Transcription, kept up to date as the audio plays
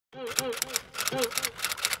Y'all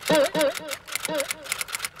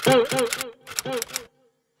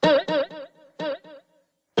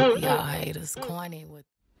haters corny with.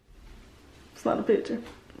 It's not a picture.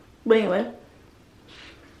 But anyway.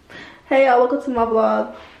 Hey y'all, welcome to my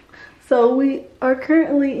vlog. So we are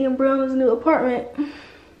currently in Brianna's new apartment.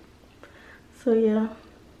 So yeah.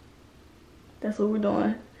 That's what we're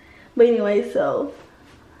doing. But anyway, so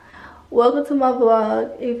welcome to my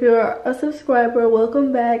vlog. If you're a subscriber,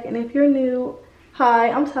 welcome back. And if you're new, hi,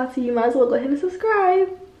 I'm Tati. You might as well go ahead and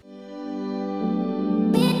subscribe.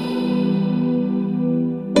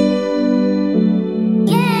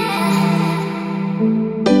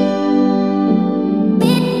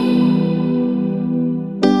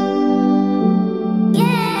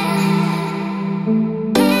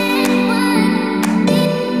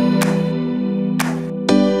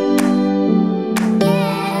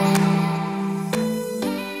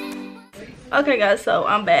 Okay guys, so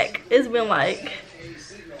I'm back. It's been like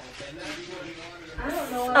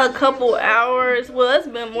a couple hours. Well, it's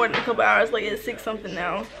been more than a couple hours. Like it's 6 something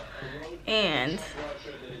now. And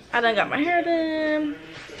I done got my hair done.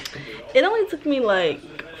 It only took me like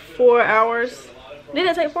 4 hours. Didn't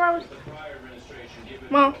it take 4 hours?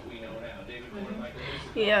 Mom?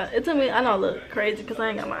 Yeah, it took me, I know I look crazy because I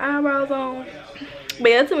ain't got my eyebrows on.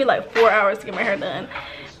 But yeah, it took me like 4 hours to get my hair done.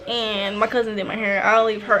 And my cousin did my hair. I'll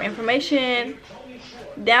leave her information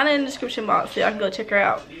down in the description box so y'all can go check her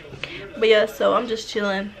out. But yeah, so I'm just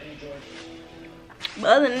chilling. But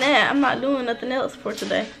other than that, I'm not doing nothing else for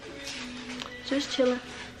today. Just chilling.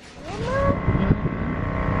 Go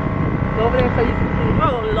over there so you can see.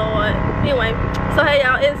 Oh Lord. Anyway, so hey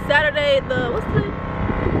y'all, it's Saturday the, what's the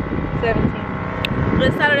 17th.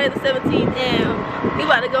 It's Saturday the 17th and we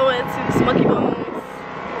about to go into Somkey Bones.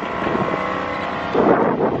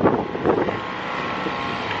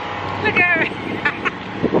 Look at her.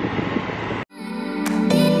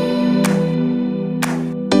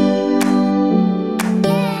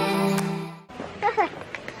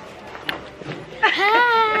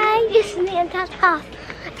 Hi, this is me and Tata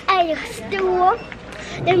at the store.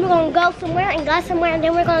 Then we're gonna go somewhere and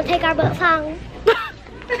then we're gonna take our butts home.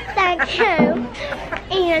 Thank you.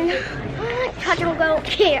 And Tata don't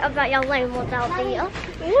care about y'all lame ones out there.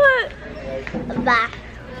 What? Bye.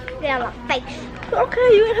 Get on my face. Okay,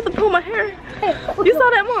 you didn't have to pull my hair. You saw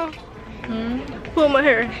that, Mom? Pull my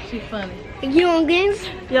hair. She's funny. You on this?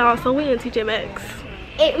 Y'all, so we in TJ Maxx.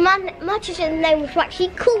 My teacher's name was what? She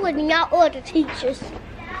cooler than y'all other teachers.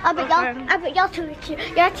 I bet y'all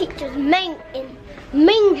teachers mean.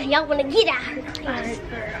 Y'all wanna get out of her class.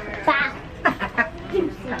 Bye.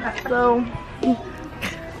 So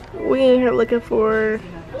we in here looking for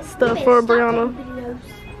stuff for Brianna.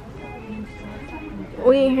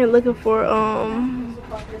 We in here looking for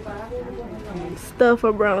stuff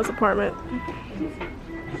for Brianna's apartment.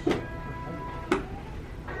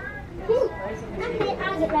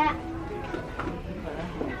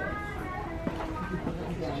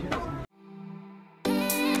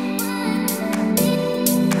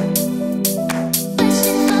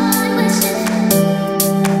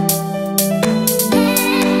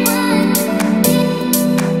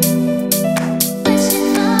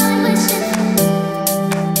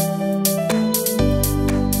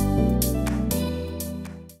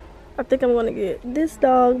 I think I'm gonna get this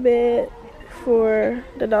dog bed for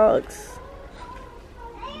the dogs,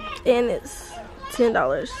 and it's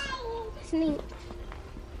 $10. It's neat.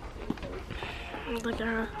 Look at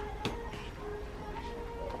her.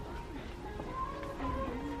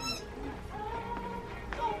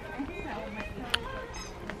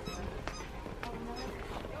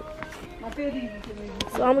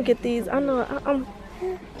 So I'm gonna get these. I know I'm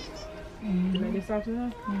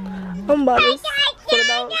about this for the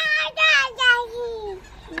dogs.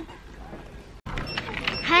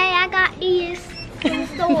 Hey, I got these from the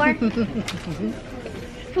store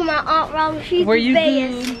for my Aunt Rose. She's Where the you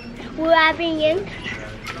best. good? Where I've been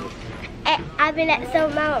I've been at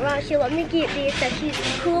some my Aunt Rose. She let me get this, so she's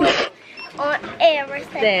the coolest Aunt ever. So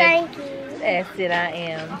thank you. That's it, I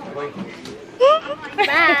am.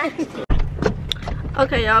 Bye.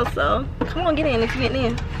 Okay, y'all. So come on, get in if you getting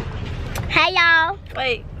in. Hey, y'all.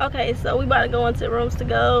 Wait. Okay, so we about to go into rooms to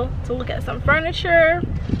go to look at some furniture.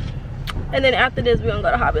 And then after this, we're gonna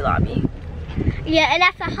go to Hobby Lobby. Yeah, and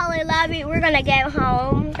after Hobby Lobby, we're gonna go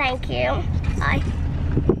home. Thank you. Bye.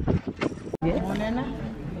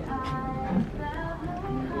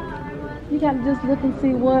 You gotta just look and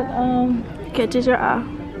see what catches your eye.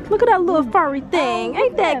 Look at that little furry thing.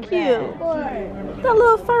 Ain't that cute? That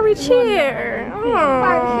little furry chair. Oh,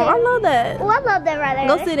 I love that. Oh, I love that right there.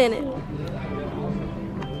 Go sit in it.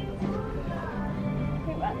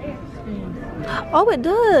 Oh, it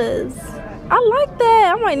does. I like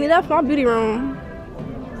that. I might need that for my beauty room.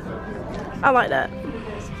 I like that.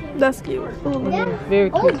 That's cute. Ooh, look at it.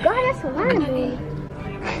 Very Oh cute. God, that's a line.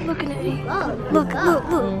 Look at it. Look.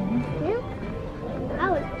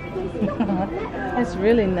 That's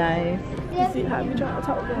really nice. You see how we trying to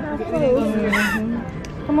talk about our clothes.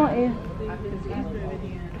 Come on, Ed.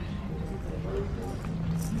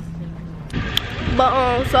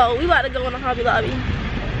 But so we about to go in the Hobby Lobby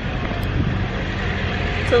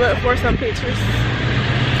to look for some pictures.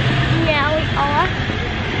 Yeah, we are.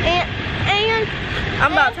 And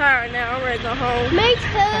I'm about tired now. I'm ready to go home. me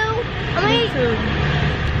too. Me too.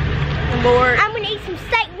 I'm bored. I'm gonna eat some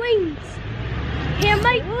steak wings. Hear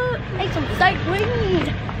me? Eat some steak wings.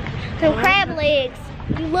 Some crab legs.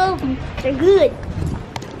 You love them. They're good.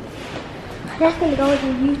 That's gonna go with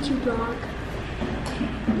your YouTube vlog.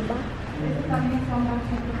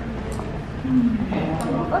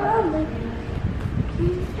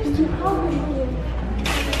 There's too cold in here.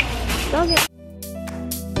 Don't get.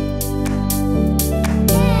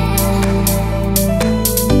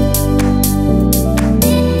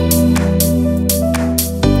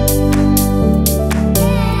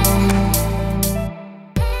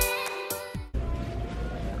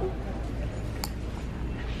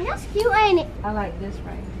 That's cute, ain't it? I like this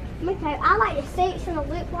right here. Okay, I like the sticks and the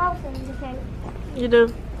lip gloss and the thing. You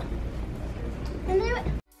do. And do it.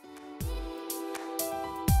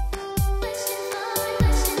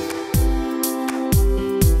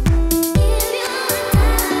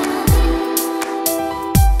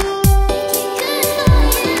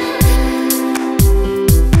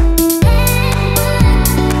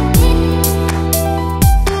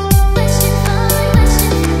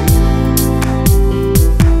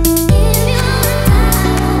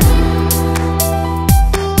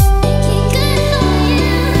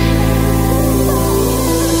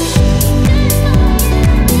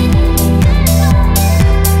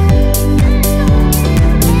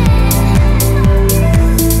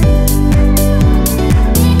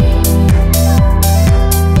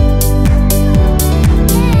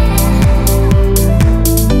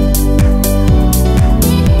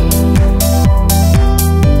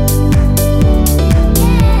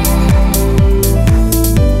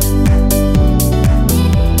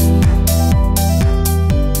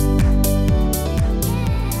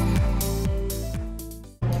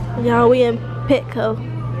 Y'all, we in Petco.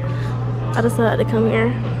 I decided to come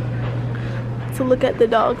here to look at the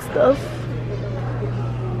dog stuff.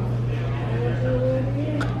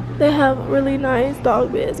 They have really nice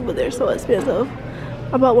dog beds, but they're so expensive.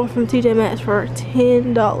 I bought one from TJ Maxx for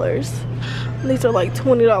 $10. These are like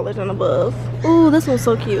 $20 and above. Ooh, this one's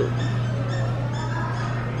so cute.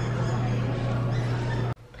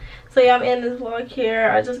 So yeah, I'm in this vlog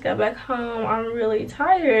here. I just got back home. I'm really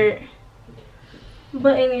tired.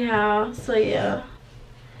 But anyhow, so yeah,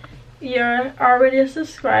 you're already a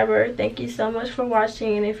subscriber. Thank you so much for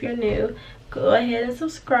watching, and if you're new, go ahead and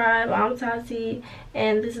subscribe. I'm Tati,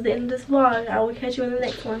 and this is the end of this vlog. I will catch you in the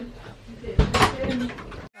next one.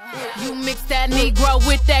 You mix that Negro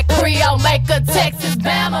with that Creole, make a Texas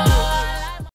Bama.